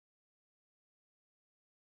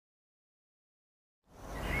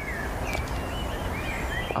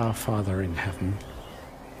Our Father in heaven,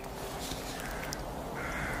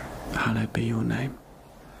 hallowed be your name.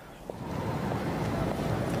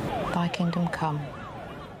 Thy kingdom come.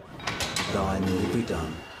 Thine will be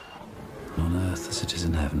done, on earth as it is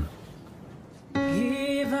in heaven.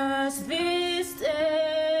 Give us this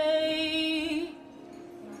day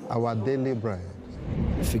our daily bread.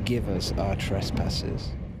 Forgive us our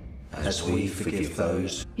trespasses, as we forgive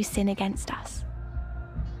those who sin against us.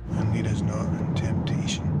 And lead us not into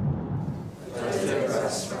temptation, but deliver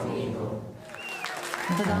us from evil.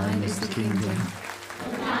 For thine is the kingdom,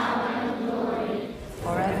 the power and glory,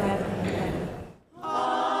 forever and ever.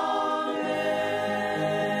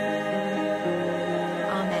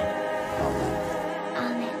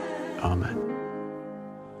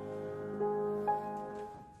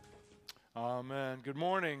 Amen. Good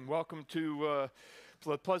morning. Welcome to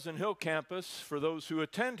the Pleasant Hill campus. For those who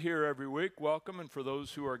attend here every week, welcome. And for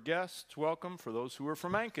those who are guests, welcome. For those who are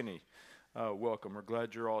from Ankeny, welcome. We're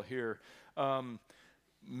glad you're all here.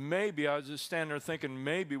 Maybe, I was just standing there thinking,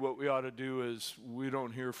 maybe what we ought to do is we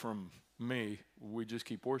don't hear from me. We just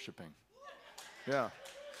keep worshiping. Yeah.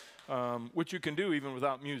 Which you can do even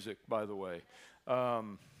without music, by the way.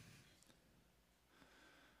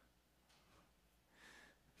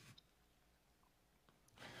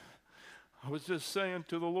 I was just saying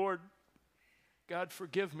to the Lord, God,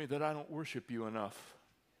 forgive me that I don't worship you enough.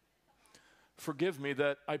 Forgive me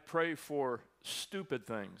that I pray for stupid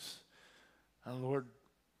things. And Lord,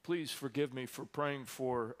 please forgive me for praying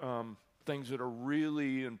for things that are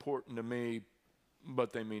really important to me,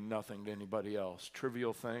 but they mean nothing to anybody else.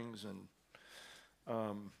 Trivial things, and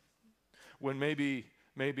when maybe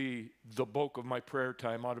the bulk of my prayer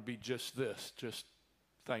time ought to be just this, just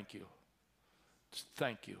thank you. Just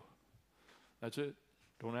thank you. That's it.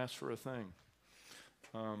 Don't ask for a thing.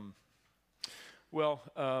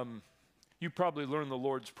 You probably learned the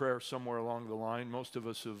Lord's Prayer somewhere along the line. Most of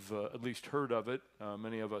us have at least heard of it.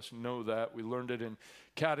 Many of us know that. We learned it in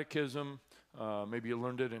catechism. Maybe you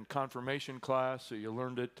learned it in confirmation class, or you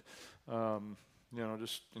learned it,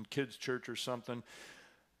 just in kids' church or something.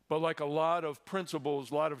 But like a lot of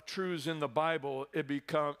principles, a lot of truths in the Bible, it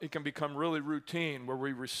can become really routine, where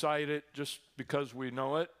we recite it just because we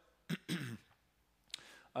know it.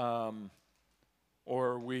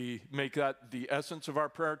 Or we make that the essence of our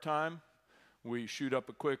prayer time. We shoot up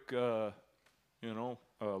a quick,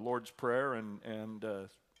 Lord's Prayer and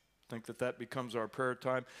think that becomes our prayer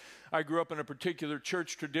time. I grew up in a particular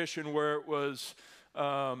church tradition where it was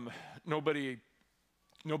nobody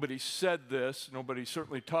said this, nobody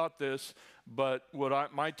certainly taught this, but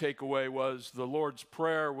my takeaway was the Lord's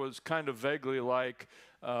Prayer was kind of vaguely like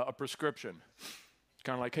a prescription.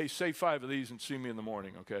 Kind of like, hey, say 5 of these and see me in the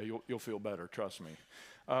morning, okay? You'll feel better, trust me.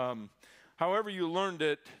 However you learned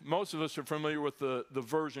it, most of us are familiar with the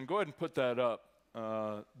version. Go ahead and put that up.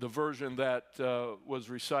 The version that was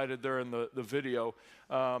recited there in the video.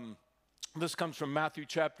 This comes from Matthew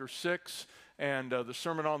chapter 6 and the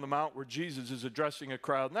Sermon on the Mount, where Jesus is addressing a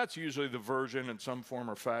crowd. And that's usually the version in some form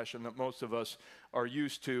or fashion that most of us are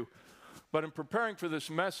used to. But in preparing for this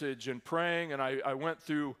message and praying, and I went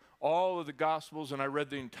through all of the Gospels and I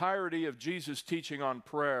read the entirety of Jesus' teaching on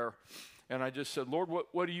prayer, and I just said, Lord,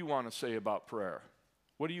 what do you want to say about prayer?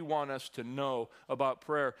 What do you want us to know about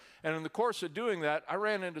prayer? And in the course of doing that, I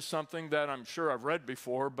ran into something that I'm sure I've read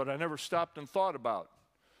before, but I never stopped and thought about,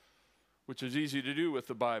 which is easy to do with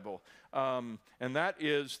the Bible. And that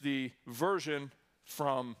is the version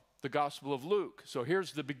from the Gospel of Luke. So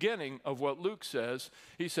here's the beginning of what Luke says.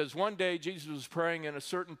 He says, one day Jesus was praying in a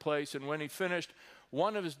certain place, and when he finished,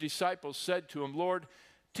 one of his disciples said to him, Lord,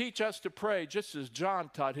 teach us to pray just as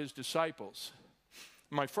John taught his disciples.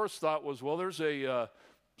 My first thought was, well, there's a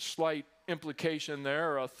slight implication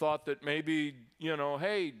there, a thought that maybe,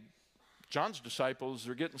 hey, John's disciples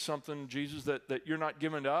are getting something, Jesus, that you're not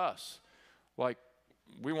giving to us. Like,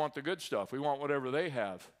 we want the good stuff. We want whatever they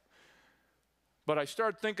have. But I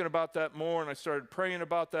started thinking about that more, and I started praying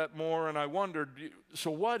about that more, and I wondered, so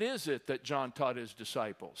what is it that John taught his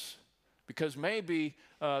disciples? Because maybe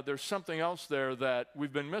there's something else there that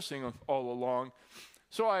we've been missing all along.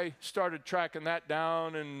 So I started tracking that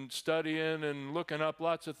down and studying and looking up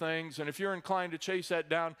lots of things. And if you're inclined to chase that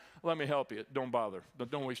down, let me help you. Don't bother.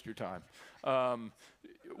 Don't waste your time.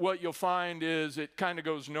 What you'll find is it kind of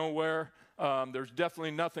goes nowhere. There's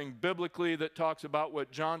definitely nothing biblically that talks about what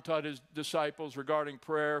John taught his disciples regarding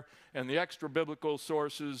prayer, and the extra biblical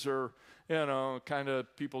sources are, kind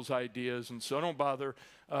of people's ideas, and so don't bother.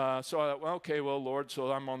 So I thought, well, okay, well, Lord,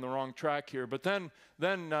 so I'm on the wrong track here. But then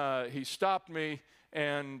he stopped me,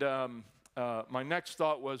 and my next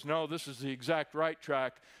thought was, no, this is the exact right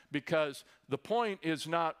track, because the point is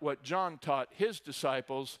not what John taught his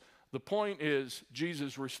disciples. The point is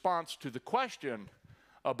Jesus' response to the question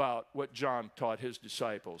about what John taught his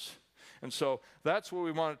disciples. And so that's what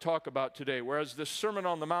we want to talk about today. Whereas this Sermon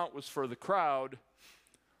on the Mount was for the crowd,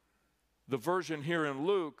 the version here in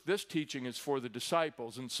Luke, this teaching is for the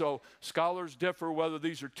disciples. And so scholars differ whether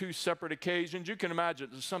these are two separate occasions. You can imagine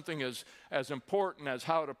there's something as important as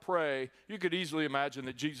how to pray. You could easily imagine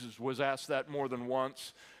that Jesus was asked that more than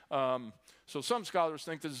once. So some scholars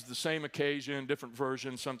think this is the same occasion, different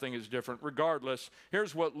version, something is different. Regardless,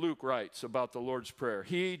 here's what Luke writes about the Lord's Prayer.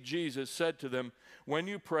 He, Jesus, said to them, when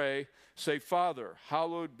you pray, say, Father,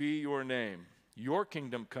 hallowed be your name. Your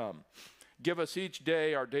kingdom come. Give us each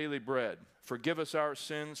day our daily bread. Forgive us our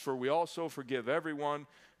sins, for we also forgive everyone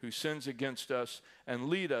who sins against us, and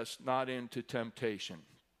lead us not into temptation.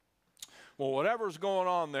 Well, whatever's going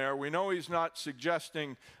on there, we know he's not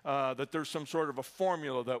suggesting that there's some sort of a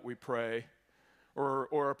formula that we pray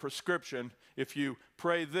or a prescription. If you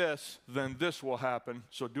pray this, then this will happen,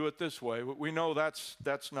 so do it this way. We know that's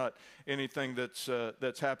not anything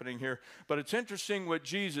that's happening here. But it's interesting what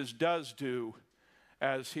Jesus does do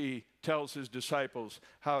as he tells his disciples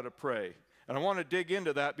how to pray. And I want to dig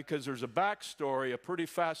into that because there's a backstory, a pretty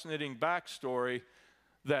fascinating backstory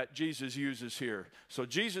that Jesus uses here. So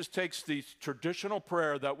Jesus takes the traditional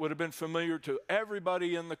prayer that would have been familiar to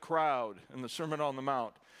everybody in the crowd in the Sermon on the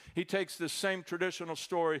Mount. He takes this same traditional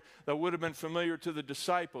story that would have been familiar to the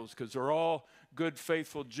disciples because they're all good,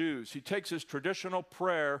 faithful Jews. He takes his traditional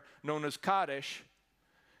prayer known as Kaddish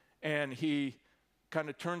and he kind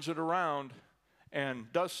of turns it around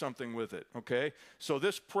and does something with it, okay? So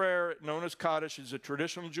this prayer, known as Kaddish, is a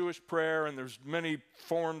traditional Jewish prayer, and there's many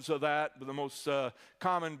forms of that, but the most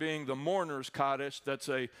common being the mourner's Kaddish. That's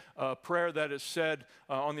a prayer that is said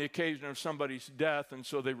on the occasion of somebody's death, and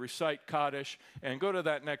so they recite Kaddish. And go to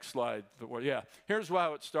that next slide. Yeah, here's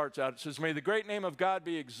how it starts out. It says, may the great name of God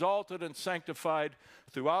be exalted and sanctified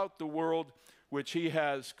throughout the world, which he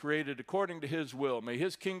has created according to his will. May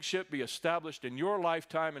his kingship be established in your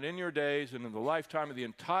lifetime and in your days and in the lifetime of the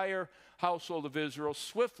entire household of Israel,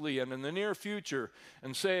 swiftly and in the near future.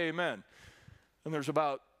 And say amen. And there's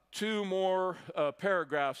about two more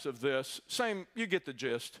paragraphs of this. Same, you get the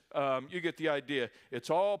gist. You get the idea. It's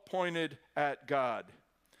all pointed at God.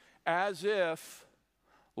 As if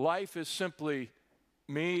life is simply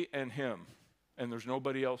me and him, and there's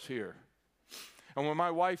nobody else here. And when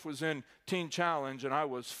my wife was in Teen Challenge and I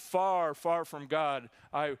was far, far from God,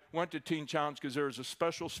 I went to Teen Challenge because there was a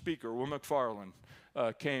special speaker. Will McFarland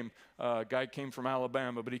came. Guy came from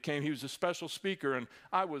Alabama, but he was a special speaker, and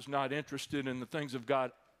I was not interested in the things of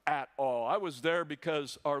God at all. I was there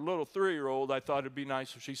because our little 3-year-old, I thought it'd be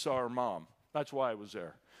nice if she saw her mom. That's why I was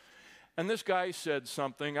there. And this guy said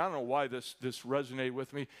something. I don't know why this resonated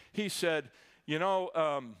with me. He said, you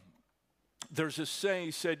know, there's this saying,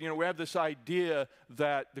 he said, you know, we have this idea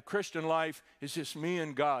that the Christian life is just me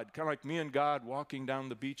and God, kind of like me and God walking down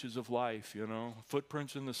the beaches of life, you know,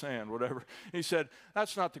 footprints in the sand, whatever. He said,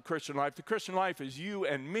 that's not the Christian life. The Christian life is you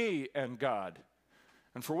and me and God.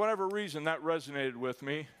 And for whatever reason, that resonated with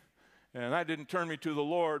me. And that didn't turn me to the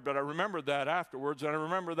Lord, but I remembered that afterwards. And I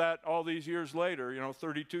remember that all these years later, you know,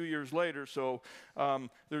 32 years later. So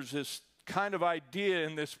there's this kind of idea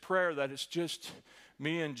in this prayer that it's just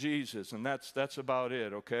me and Jesus, and that's about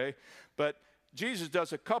it, okay? But Jesus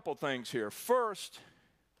does a couple things here. First,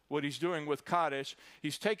 what he's doing with Kaddish,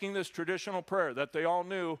 he's taking this traditional prayer that they all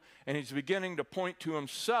knew, and he's beginning to point to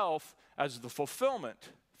himself as the fulfillment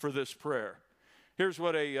for this prayer. Here's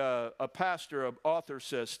what a pastor, an author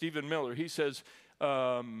says, Stephen Miller. He says,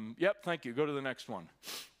 yep, thank you. Go to the next one.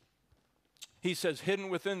 He says, hidden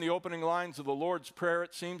within the opening lines of the Lord's Prayer,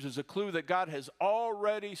 it seems, is a clue that God has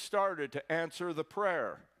already started to answer the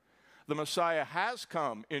prayer. The Messiah has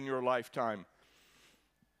come in your lifetime,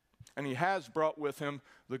 and he has brought with him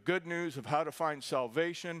the good news of how to find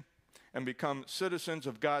salvation and become citizens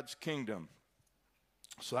of God's kingdom.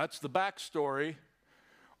 So that's the backstory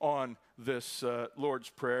on this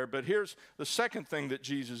Lord's Prayer. But here's the second thing that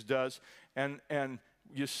Jesus does, and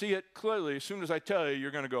you see it clearly. As soon as I tell you,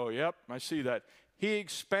 you're going to go, yep, I see that. He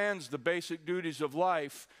expands the basic duties of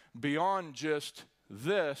life beyond just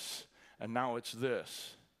this, and now it's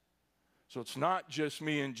this. So it's not just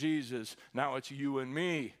me and Jesus. Now it's you and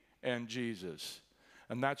me and Jesus.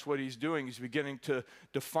 And that's what he's doing. He's beginning to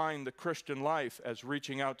define the Christian life as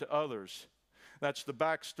reaching out to others. That's the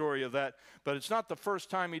backstory of that. But it's not the first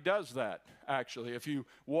time he does that, actually. If you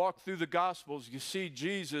walk through the Gospels, you see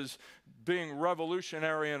Jesus being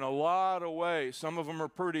revolutionary in a lot of ways. Some of them are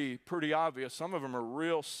pretty obvious. Some of them are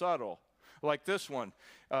real subtle. like this one.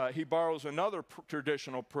 He borrows another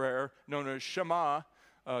traditional prayer known as Shema.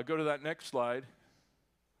 Go to that next slide.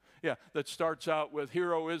 Yeah, that starts out with,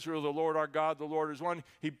 "Hear, O Israel, the Lord our God, the Lord is one."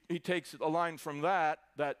 He takes a line from that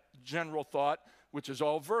general thought, which is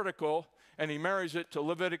all vertical, and he marries it to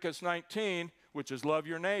Leviticus 19, which is love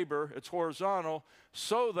your neighbor. It's horizontal,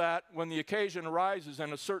 so that when the occasion arises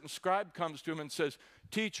and a certain scribe comes to him and says,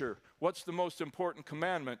 "Teacher, what's the most important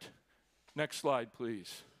commandment?" Next slide,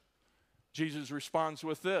 please. Jesus responds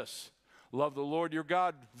with this: "Love the Lord your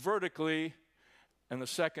God vertically, and the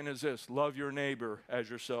second is this: love your neighbor as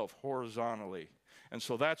yourself horizontally." And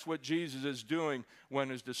so that's what Jesus is doing when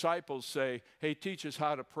his disciples say, "Hey, teach us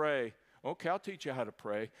how to pray." Okay, I'll teach you how to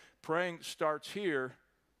pray. Praying starts here,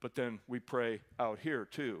 but then we pray out here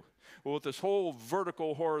too. Well, with this whole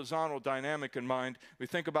vertical, horizontal dynamic in mind, we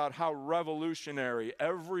think about how revolutionary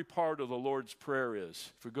every part of the Lord's Prayer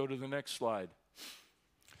is. If we go to the next slide.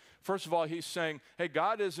 First of all, he's saying, hey,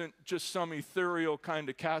 God isn't just some ethereal kind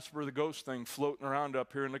of Casper the Ghost thing floating around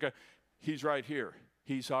up here. He's right here.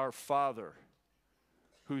 He's our Father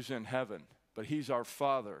who's in heaven, but he's our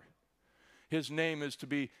Father. His name is to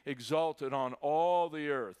be exalted on all the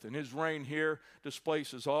earth, and his reign here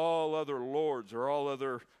displaces all other lords or all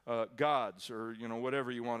other gods, or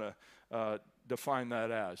whatever you want to define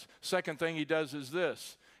that as. Second thing he does is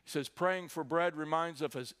this. He says, praying for bread reminds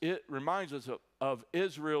us of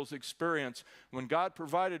Israel's experience when God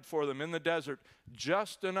provided for them in the desert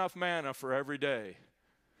just enough manna for every day.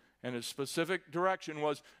 And his specific direction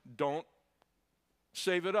was, don't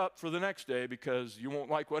save it up for the next day, because you won't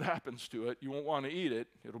like what happens to it. You won't want to eat it.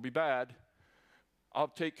 It'll be bad. I'll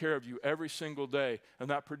take care of you every single day. And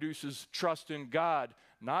that produces trust in God,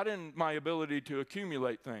 not in my ability to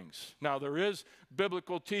accumulate things. Now, there is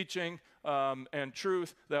biblical teaching and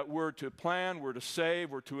truth that we're to plan, we're to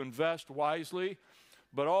save, we're to invest wisely.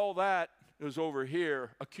 But all that is over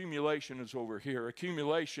here. Accumulation is over here.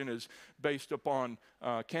 Accumulation is based upon,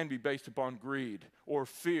 can be based upon greed or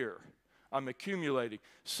fear. I'm accumulating.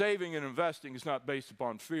 Saving and investing is not based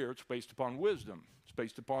upon fear. It's based upon wisdom. It's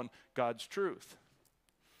based upon God's truth.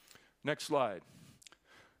 Next slide.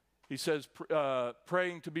 He says,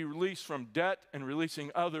 praying to be released from debt and releasing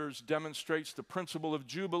others demonstrates the principle of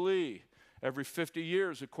Jubilee. Every 50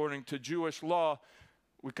 years, according to Jewish law,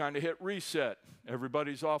 we kind of hit reset.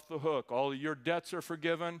 Everybody's off the hook. All of your debts are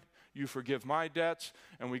forgiven. You forgive my debts,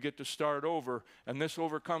 and we get to start over. And this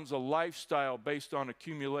overcomes a lifestyle based on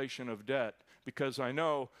accumulation of debt, because I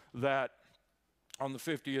know that on the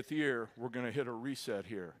 50th year, we're going to hit a reset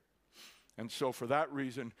here. And so for that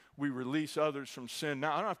reason, we release others from sin.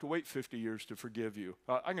 Now, I don't have to wait 50 years to forgive you.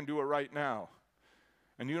 I can do it right now.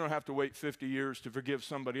 And you don't have to wait 50 years to forgive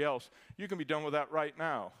somebody else. You can be done with that right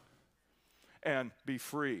now and be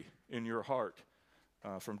free in your heart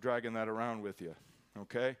from dragging that around with you.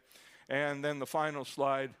 Okay? And then the final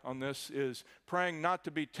slide on this is praying not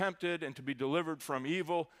to be tempted and to be delivered from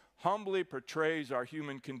evil humbly portrays our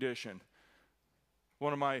human condition.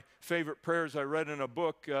 One of my favorite prayers I read in a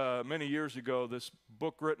book many years ago, this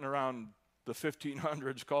book written around the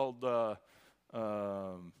 1500s called,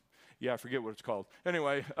 I forget what it's called.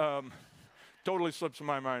 Anyway, totally slips in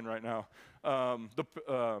my mind right now.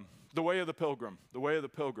 The Way of the Pilgrim. The Way of the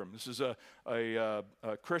Pilgrim. This is a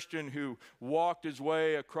Christian who walked his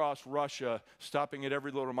way across Russia, stopping at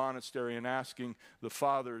every little monastery and asking the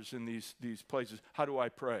fathers in these places, how do I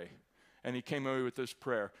pray? And he came away with this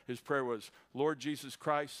prayer. His prayer was, Lord Jesus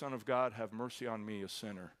Christ, Son of God, have mercy on me, a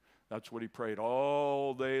sinner. That's what he prayed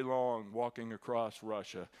all day long, walking across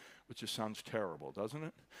Russia, which just sounds terrible, doesn't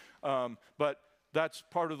it? But that's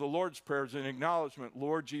part of the Lord's Prayer, is an acknowledgement,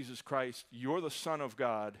 Lord Jesus Christ, you're the Son of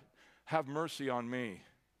God. Have mercy on me,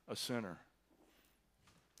 a sinner.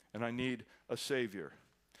 And I need a Savior.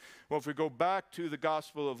 Well, if we go back to the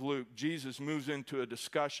Gospel of Luke, Jesus moves into a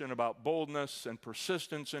discussion about boldness and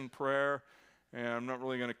persistence in prayer. And I'm not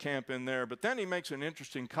really going to camp in there. But then he makes an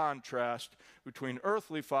interesting contrast between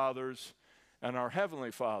earthly fathers and our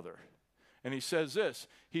Heavenly Father. And he says this.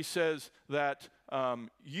 He says that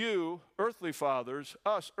you, earthly fathers,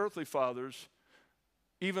 us earthly fathers,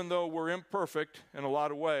 even though we're imperfect in a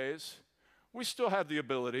lot of ways, we still have the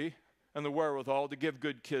ability and the wherewithal to give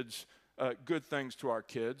good good things to our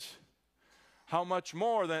kids. How much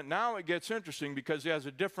more then? Now it gets interesting, because he has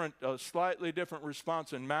a slightly different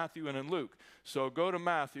response in Matthew and in Luke. So go to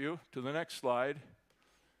Matthew, to the next slide.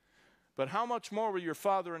 But how much more will your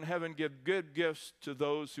Father in heaven give good gifts to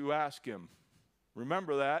those who ask him?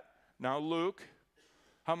 Remember that. Now Luke,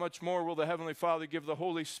 how much more will the Heavenly Father give the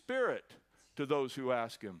Holy Spirit to those who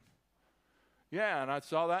ask him? Yeah, and I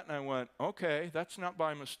saw that and I went, okay, that's not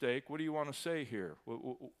by mistake. What do you want to say here?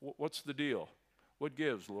 What's the deal? What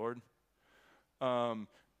gives, Lord? I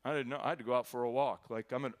didn't know. I had to go out for a walk.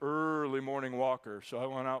 Like, I'm an early morning walker, so I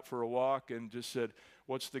went out for a walk and just said,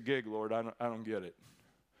 what's the gig, Lord? I don't get it.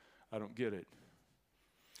 I don't get it.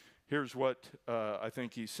 Here's what I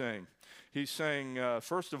think he's saying. He's saying,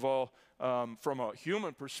 first of all, from a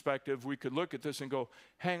human perspective, we could look at this and go,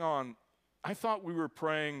 hang on, I thought we were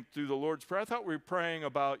praying through the Lord's Prayer. I thought we were praying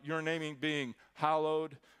about your naming being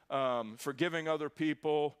hallowed, forgiving other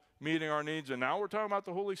people, meeting our needs, and now we're talking about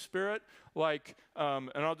the Holy Spirit. Like, and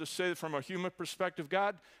I'll just say that from a human perspective,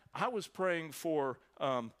 God, I was praying for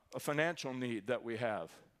a financial need that we have.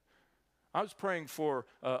 I was praying for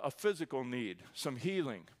a physical need, some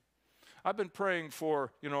healing. I've been praying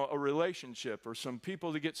for, a relationship or some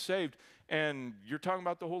people to get saved, and you're talking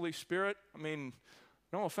about the Holy Spirit? I mean,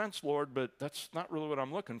 no offense, Lord, but that's not really what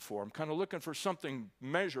I'm looking for. I'm kind of looking for something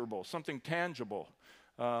measurable, something tangible.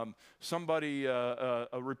 Somebody, a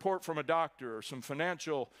report from a doctor or some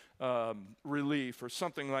financial relief or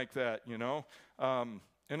something like that,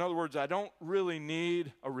 In other words, I don't really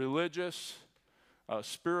need a religious,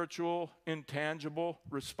 spiritual, intangible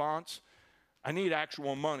response. I need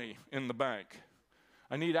actual money in the bank.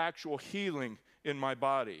 I need actual healing in my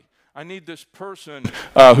body. I need this person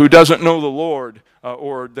who doesn't know the Lord,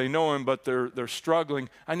 or they know him but they're struggling.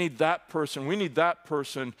 I need that person. We need that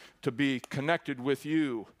person to be connected with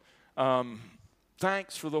you.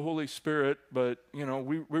 Thanks for the Holy Spirit, but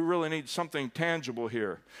we really need something tangible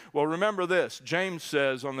here. Well, remember this. James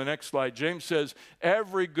says on the next slide, James says,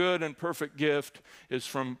 every good and perfect gift is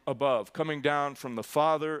from above, coming down from the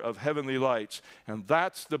Father of heavenly lights. And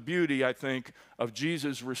that's the beauty, I think, of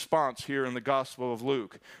Jesus' response here in the Gospel of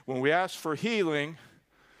Luke. When we ask for healing,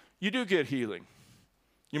 you do get healing.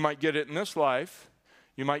 You might get it in this life.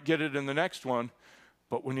 You might get it in the next one.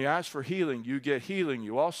 But when you ask for healing, you get healing.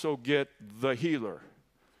 You also get the healer.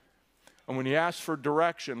 And when you ask for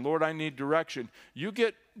direction, Lord, I need direction, you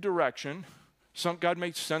get direction. God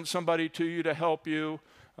may send somebody to you to help you.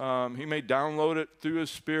 He may download it through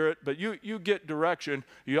his Spirit. But you get direction.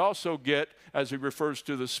 You also get, as he refers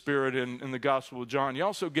to the Spirit in the Gospel of John, you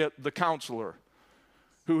also get the counselor,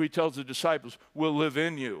 who he tells the disciples will live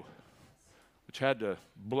in you, which had to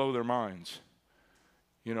blow their minds.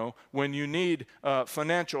 When you need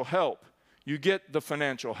financial help, you get the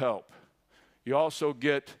financial help. You also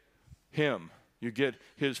get him. You get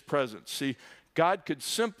his presence. See, God could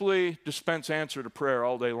simply dispense answer to prayer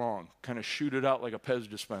all day long, kind of shoot it out like a Pez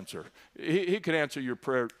dispenser. He could answer your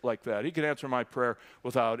prayer like that. He could answer my prayer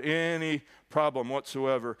without any problem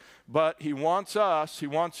whatsoever. But he wants us, he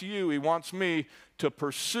wants you, he wants me to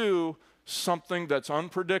pursue something that's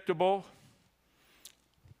unpredictable,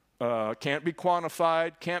 can't be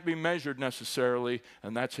quantified, can't be measured necessarily,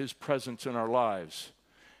 and that's his presence in our lives.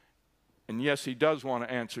 And yes, he does want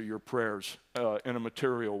to answer your prayers in a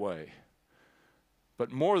material way.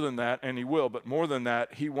 But more than that, and he will, but more than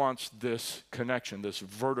that, he wants this connection, this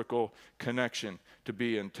vertical connection to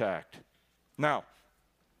be intact. Now,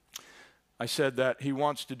 I said that he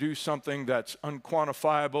wants to do something that's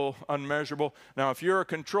unquantifiable, unmeasurable. Now, if you're a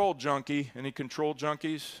control junkie, any control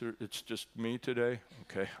junkies? It's just me today?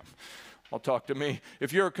 Okay, I'll talk to me.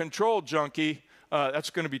 If you're a control junkie, that's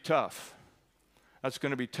going to be tough. That's going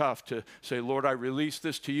to be tough to say, Lord, I release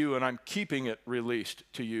this to you, and I'm keeping it released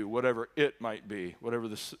to you, whatever it might be, whatever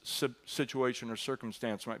the situation or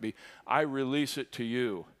circumstance might be. I release it to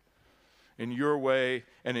you in your way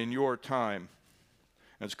and in your time.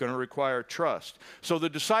 It's going to require trust. So the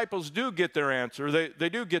disciples do get their answer. They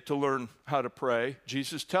do get to learn how to pray.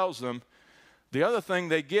 Jesus tells them. The other thing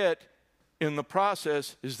they get in the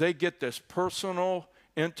process is they get this personal,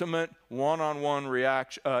 intimate, one-on-one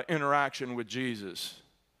interaction with Jesus.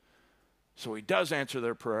 So he does answer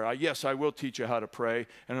their prayer. Yes, I will teach you how to pray.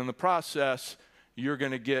 And in the process, you're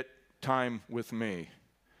going to get time with me,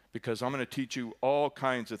 because I'm going to teach you all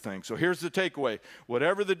kinds of things. So here's the takeaway.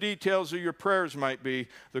 Whatever the details of your prayers might be,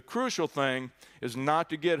 the crucial thing is not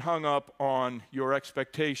to get hung up on your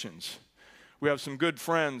expectations. We have some good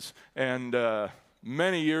friends, and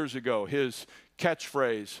many years ago, his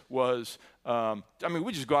catchphrase was,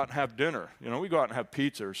 we just go out and have dinner. We go out and have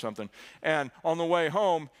pizza or something. And on the way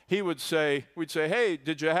home, we'd say, hey,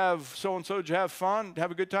 did you have so-and-so? Did you have fun?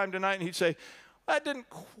 Have a good time tonight? And he'd say, that didn't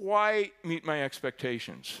quite meet my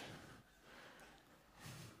expectations.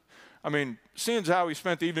 Seeing as how he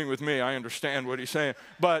spent the evening with me, I understand what he's saying.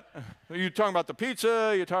 But you're talking about the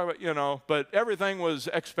pizza, you're talking about, but everything was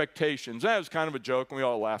expectations. That was kind of a joke, and we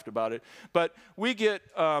all laughed about it. But we get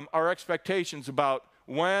our expectations about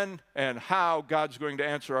when and how God's going to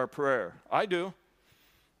answer our prayer. I do.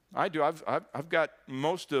 I've got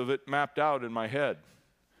most of it mapped out in my head.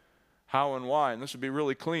 How and why. And this would be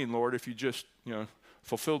really clean, Lord, if you just,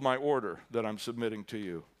 fulfilled my order that I'm submitting to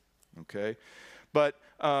you. Okay? But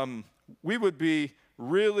we would be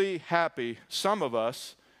really happy, some of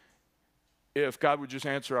us, if God would just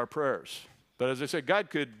answer our prayers. But as I said, God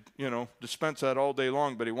could, dispense that all day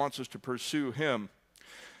long, but he wants us to pursue him.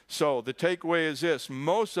 So the takeaway is this: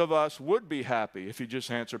 most of us would be happy if he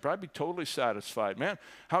just answered. I'd be totally satisfied. Man,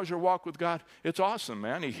 how's your walk with God? It's awesome,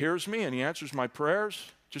 man. He hears me and he answers my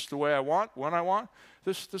prayers just the way I want, when I want.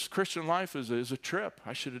 This Christian life is a trip.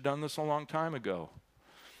 I should have done this a long time ago.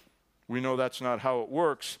 We know that's not how it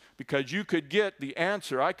works, because you could get the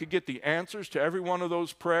answer. I could get the answers to every one of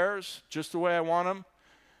those prayers just the way I want them,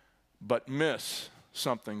 but miss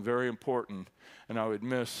something very important, and I would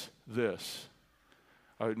miss this.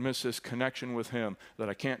 I would miss this connection with him that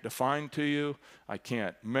I can't define to you. I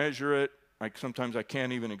can't measure it. Sometimes I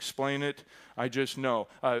can't even explain it. I just know.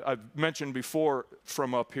 I've mentioned before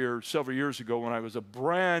from up here several years ago when I was a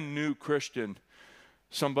brand new Christian,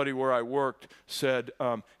 somebody where I worked said,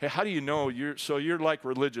 hey, how do you know you're like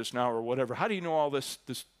religious now or whatever? How do you know all this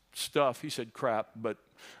stuff? He said crap, but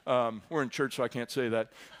we're in church, so I can't say that.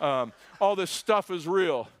 All this stuff is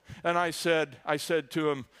real. And I said to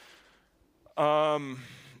him,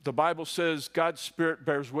 the Bible says God's Spirit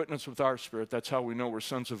bears witness with our spirit. That's how we know we're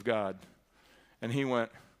sons of God. And he went,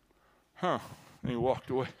 huh, and he walked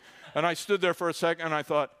away. And I stood there for a second, and I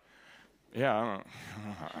thought, yeah, I don't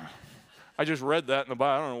know. I just read that in the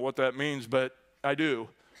Bible. I don't know what that means, but I do.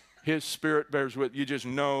 His Spirit bears witness. You just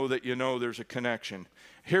know that you know there's a connection.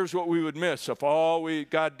 Here's what we would miss if all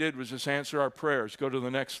God did was just answer our prayers. Go to the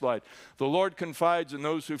next slide. The Lord confides in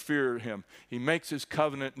those who fear him. He makes his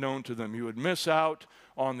covenant known to them. You would miss out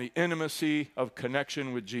on the intimacy of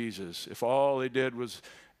connection with Jesus if all they did was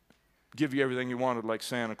give you everything you wanted like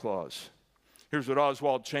Santa Claus. Here's what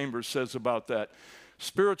Oswald Chambers says about that.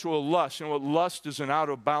 Spiritual lust, what lust is: an out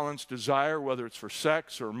of balance desire, whether it's for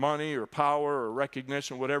sex or money or power or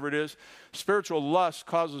recognition, whatever it is. Spiritual lust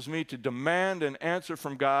causes me to demand an answer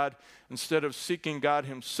from God instead of seeking God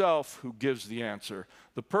himself, who gives the answer.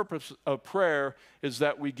 The purpose of prayer is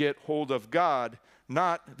that we get hold of God,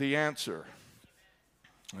 not the answer.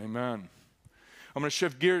 Amen. I'm going to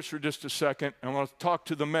shift gears for just a second. I want to talk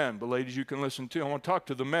to the men, but ladies, you can listen too. I want to talk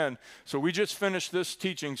to the men. So we just finished this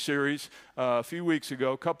teaching series a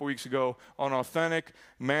couple weeks ago, on authentic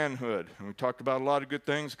manhood. And we talked about a lot of good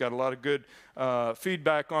things, got a lot of good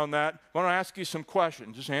feedback on that. I want to ask you some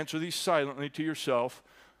questions. Just answer these silently to yourself.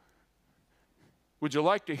 Would you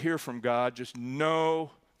like to hear from God? Just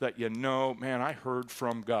know that you know, man, I heard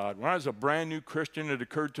from God. When I was a brand new Christian, it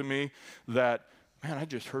occurred to me that, man, I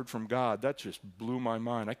just heard from God. That just blew my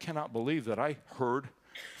mind. I cannot believe that I heard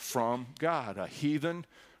from God. A heathen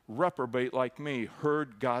reprobate like me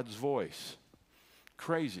heard God's voice.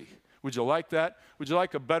 Crazy. Would you like that? Would you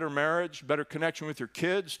like a better marriage, better connection with your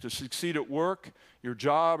kids, to succeed at work, your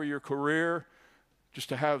job or your career, just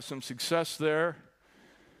to have some success there?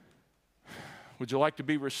 Would you like to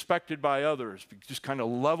be respected by others? Just kind of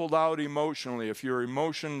leveled out emotionally. If your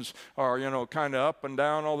emotions are, kind of up and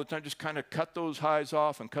down all the time, just kind of cut those highs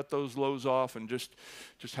off and cut those lows off and just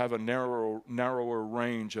have a narrower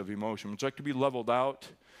range of emotion. Would you like to be leveled out?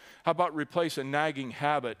 How about replace a nagging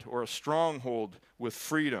habit or a stronghold with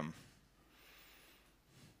freedom?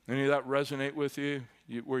 Any of that resonate with you?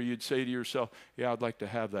 Where you'd say to yourself, yeah, I'd like to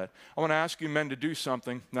have that. I want to ask you men to do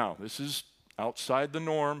something. Now, this is outside the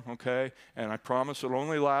norm, okay? And I promise it'll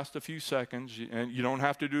only last a few seconds, and you don't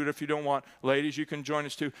have to do it if you don't want. Ladies, you can join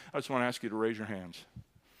us too. I just want to ask you to raise your hands.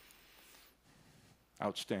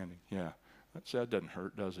 Outstanding, yeah. That doesn't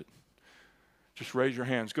hurt, does it? Just raise your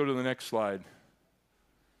hands. Go to the next slide.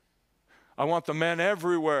 I want the men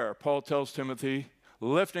everywhere, Paul tells Timothy,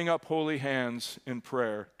 lifting up holy hands in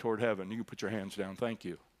prayer toward heaven. You can put your hands down. Thank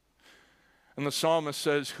you. And the psalmist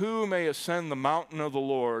says, who may ascend the mountain of the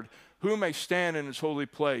Lord? Who may stand in his holy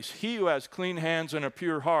place? He who has clean hands and a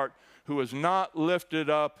pure heart, who has not lifted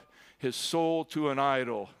up his soul to an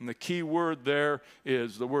idol. And the key word there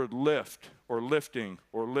is the word lift, or lifting,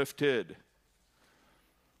 or lifted.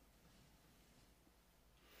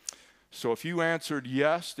 So if you answered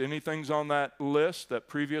yes to anything's on that list, that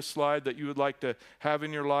previous slide that you would like to have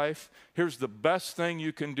in your life, here's the best thing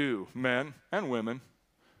you can do, men and women,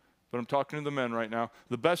 but I'm talking to the men right now.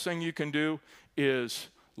 The best thing you can do is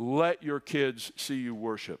let your kids see you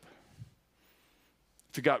worship.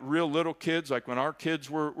 If you got real little kids, like when our kids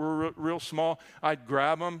were real small, I'd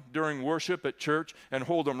grab them during worship at church and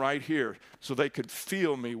hold them right here so they could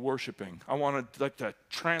feel me worshiping. I wanted to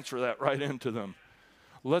transfer that right into them.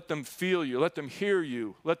 Let them feel you. Let them hear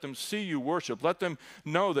you. Let them see you worship. Let them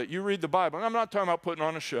know that you read the Bible. And I'm not talking about putting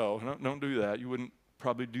on a show. Don't do that. You wouldn't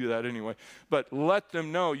probably do that anyway. But let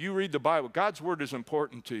them know you read the Bible. God's word is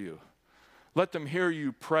important to you. Let them hear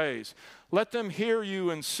you praise. Let them hear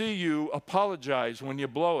you and see you apologize when you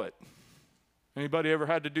blow it. Anybody ever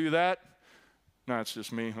had to do that? No, it's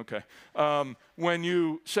just me. Okay. When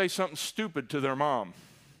you say something stupid to their mom.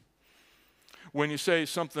 When you say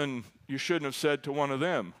something you shouldn't have said to one of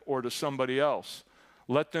them or to somebody else.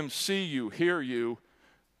 Let them see you, hear you,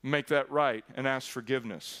 make that right, and ask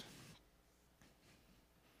forgiveness.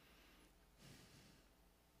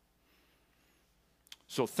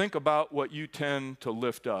 So think about what you tend to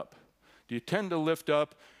lift up. Do you tend to lift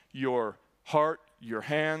up your heart, your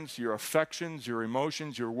hands, your affections, your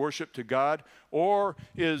emotions, your worship to God? Or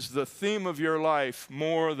is the theme of your life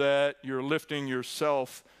more that you're lifting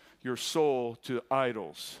yourself, your soul, to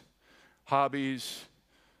idols, hobbies,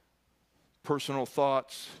 personal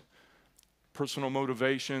thoughts, personal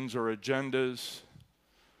motivations or agendas,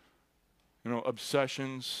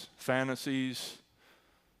 obsessions, fantasies,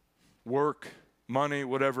 work, money,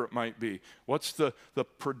 whatever it might be? What's the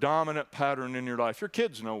predominant pattern in your life? Your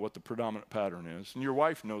kids know what the predominant pattern is, and your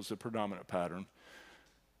wife knows the predominant pattern.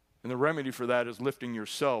 And the remedy for that is lifting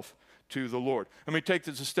yourself to the Lord. Let me take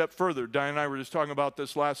this a step further. Diane and I were just talking about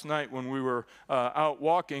this last night when we were out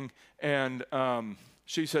walking, and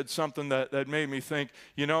she said something that made me think,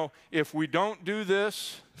 if we don't do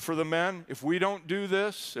this for the men, if we don't do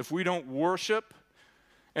this, if we don't worship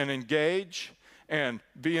and engage and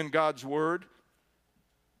be in God's word,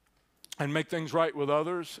 and make things right with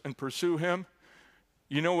others and pursue him,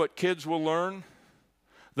 you know what kids will learn?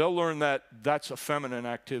 They'll learn that that's a feminine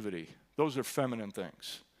activity. Those are feminine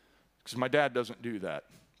things. Because my dad doesn't do that,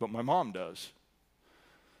 but my mom does.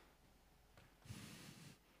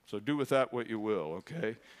 So do with that what you will,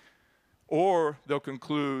 okay? Or they'll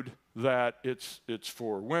conclude that it's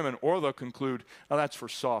for women, or they'll conclude, oh, that's for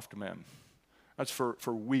soft men. That's for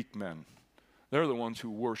weak men. They're the ones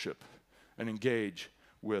who worship and engage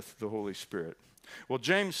with the Holy Spirit. Well,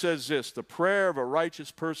 James says this: the prayer of a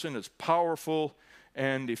righteous person is powerful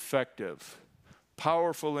and effective.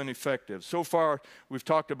 Powerful and effective. So far, we've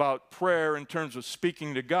talked about prayer in terms of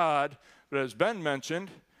speaking to God, but as Ben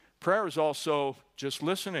mentioned, prayer is also just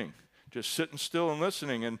listening, just sitting still and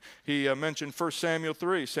listening. And he mentioned 1 Samuel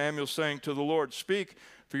 3. Samuel saying to the Lord, "Speak,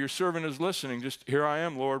 for your servant is listening." Just, here I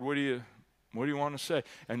am, Lord. What do you want to say?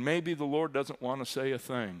 And maybe the Lord doesn't want to say a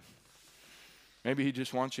thing. Maybe he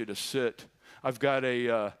just wants you to sit. I've got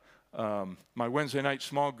my Wednesday night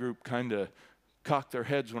small group kind of cocked their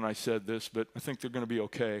heads when I said this, but I think they're going to be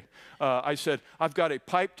okay. I said, I've got a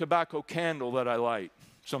pipe tobacco candle that I light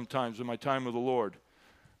sometimes in my time with the Lord.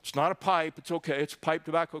 It's not a pipe. It's okay. It's a pipe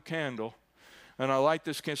tobacco candle. And I light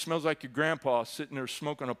this candle. It smells like your grandpa sitting there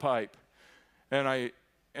smoking a pipe. And I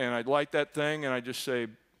light that thing, and I just say,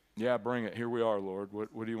 yeah, bring it. Here we are, Lord.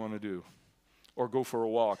 What do you want to do? Or go for a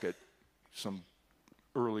walk at some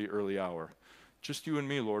early hour. Just you and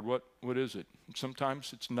me, Lord. What is it?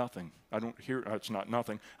 Sometimes it's nothing. I don't hear, it's not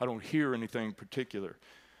nothing. I don't hear anything particular.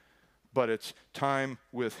 But it's time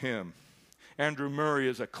with him. Andrew Murray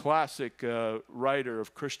is a classic writer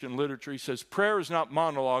of Christian literature. He says, prayer is not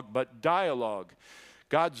monologue, but dialogue.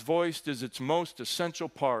 God's voice is its most essential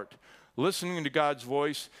part. Listening to God's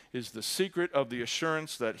voice is the secret of the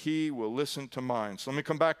assurance that he will listen to mine. So let me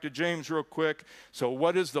come back to James real quick. So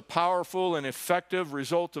what is the powerful and effective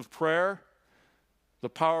result of prayer? The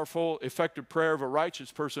powerful, effective prayer of a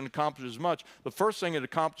righteous person accomplishes much. The first thing it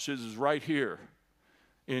accomplishes is right here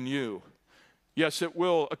in you. Yes, it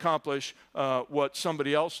will accomplish what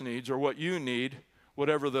somebody else needs or what you need,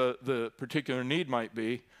 whatever the particular need might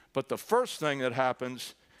be. But the first thing that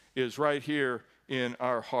happens is right here in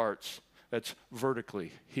our hearts. That's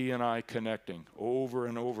vertically, he and I connecting over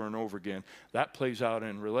and over and over again. That plays out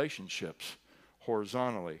in relationships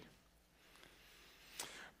horizontally.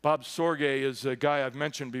 Bob Sorge is a guy I've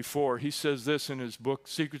mentioned before. He says this in his book,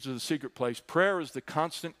 Secrets of the Secret Place. Prayer is the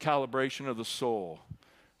constant calibration of the soul.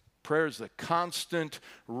 Prayer is the constant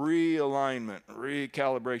realignment,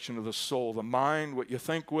 recalibration of the soul, the mind, what you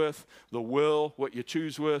think with, the will, what you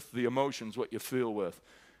choose with, the emotions, what you feel with.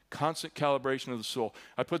 Constant calibration of the soul.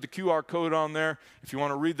 I put the QR code on there. If you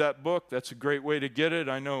want to read that book, that's a great way to get it.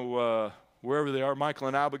 I know wherever they are. Michael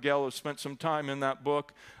and Abigail have spent some time in that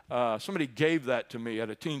book. Somebody gave that to me at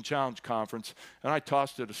a Teen Challenge conference, and I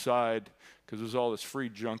tossed it aside because there's all this free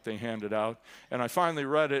junk they handed out. And I finally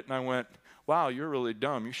read it, and I went, wow, you're really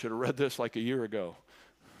dumb. You should have read this like a year ago.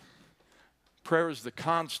 Prayer is the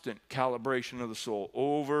constant calibration of the soul,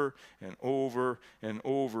 over and over and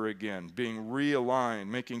over again, being realigned,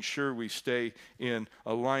 making sure we stay in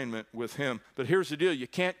alignment with Him. But here's the deal. You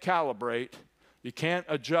can't calibrate, you can't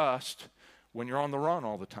adjust when you're on the run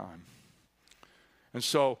all the time. And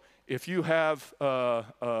so if you have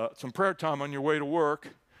some prayer time on your way to work,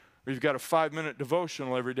 or you've got a 5-minute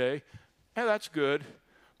devotional every day, that's good,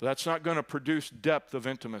 but that's not going to produce depth of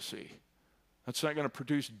intimacy. That's not going to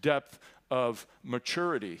produce depth of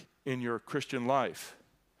maturity in your Christian life.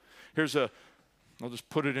 I'll just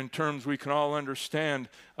put it in terms we can all understand.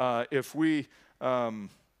 If we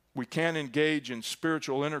can't engage in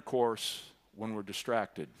spiritual intercourse when we're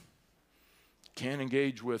distracted. Can't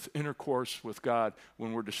engage with intercourse with God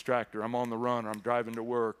when we're distracted. I'm on the run, I'm driving to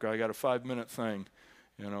work, I got a 5-minute thing,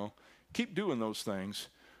 you know. Keep doing those things,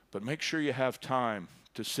 but make sure you have time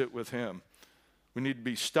to sit with Him. We need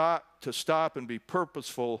to stop and be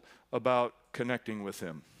purposeful about connecting with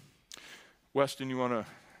Him. Weston, you want to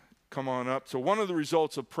come on up? So one of the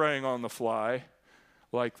results of praying on the fly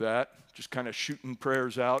like that, just kind of shooting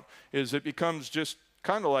prayers out, is it becomes just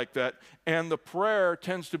kind of like that. And the prayer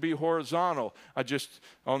tends to be horizontal.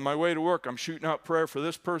 On my way to work, I'm shooting out prayer for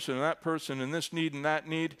this person and that person and this need and that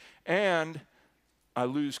need. And I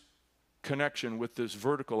lose connection with this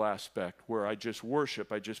vertical aspect where I just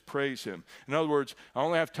worship, I just praise Him. In other words, I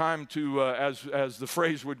only have time to, as the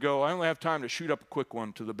phrase would go, I only have time to shoot up a quick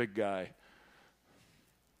one to the big guy.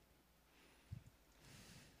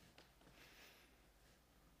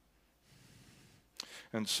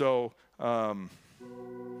 And so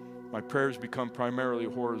my prayers become primarily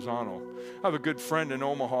horizontal. I have a good friend in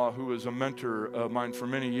Omaha who is a mentor of mine for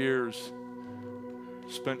many years.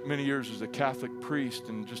 Spent many years as a Catholic priest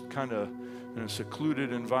and just kind of in a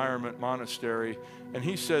secluded environment, monastery. And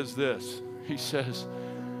he says this, he says,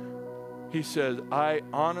 I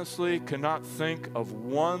honestly cannot think of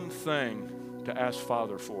one thing to ask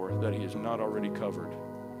Father for that He has not already covered.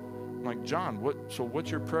 I'm like, John,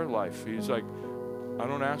 what's your prayer life? He's like, I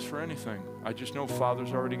don't ask for anything. I just know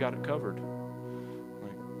Father's already got it covered.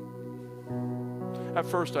 Like, at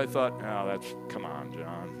first I thought, come on,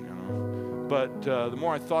 John, you know. But the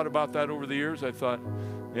more I thought about that over the years, I thought,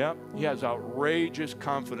 yeah, he has outrageous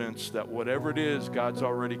confidence that whatever it is, God's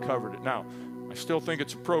already covered it. Now, I still think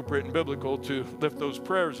it's appropriate and biblical to lift those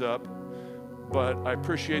prayers up, but I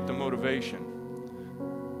appreciate the motivation.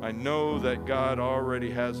 I know that God already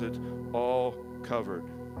has it all covered.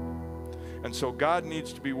 And so God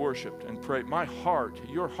needs to be worshiped and prayed.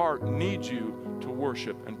 Your heart needs you to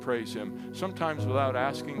worship and praise Him, sometimes without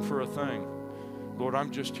asking for a thing. Lord,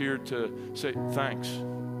 I'm just here to say thanks.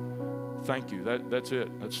 Thank you. That's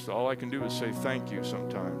it. That's all I can do is say thank you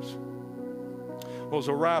sometimes. Well, as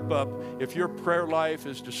a wrap up, if your prayer life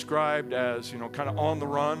is described as, kind of on the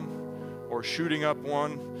run or shooting up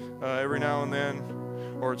one every now and then,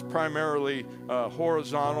 or it's primarily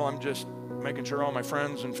horizontal, I'm just making sure all my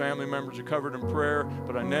friends and family members are covered in prayer,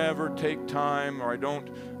 but I never take time or I don't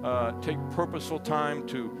take purposeful time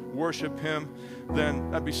to worship Him,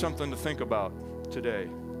 then that'd be something to think about today.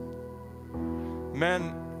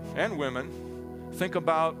 Men and women, think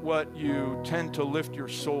about what you tend to lift your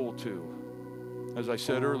soul to. As I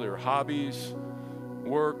said earlier, hobbies,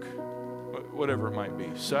 work, whatever it might be,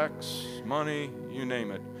 sex, money, you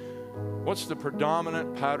name it. What's the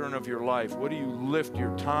predominant pattern of your life? What do you lift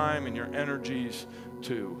your time and your energies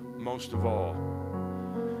to most of all?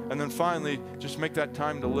 And then finally, just make that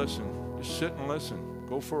time to listen. Just sit and listen.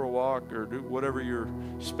 Go for a walk or do whatever your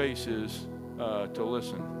space is to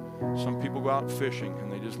listen. Some people go out fishing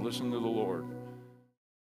and they just listen to the Lord.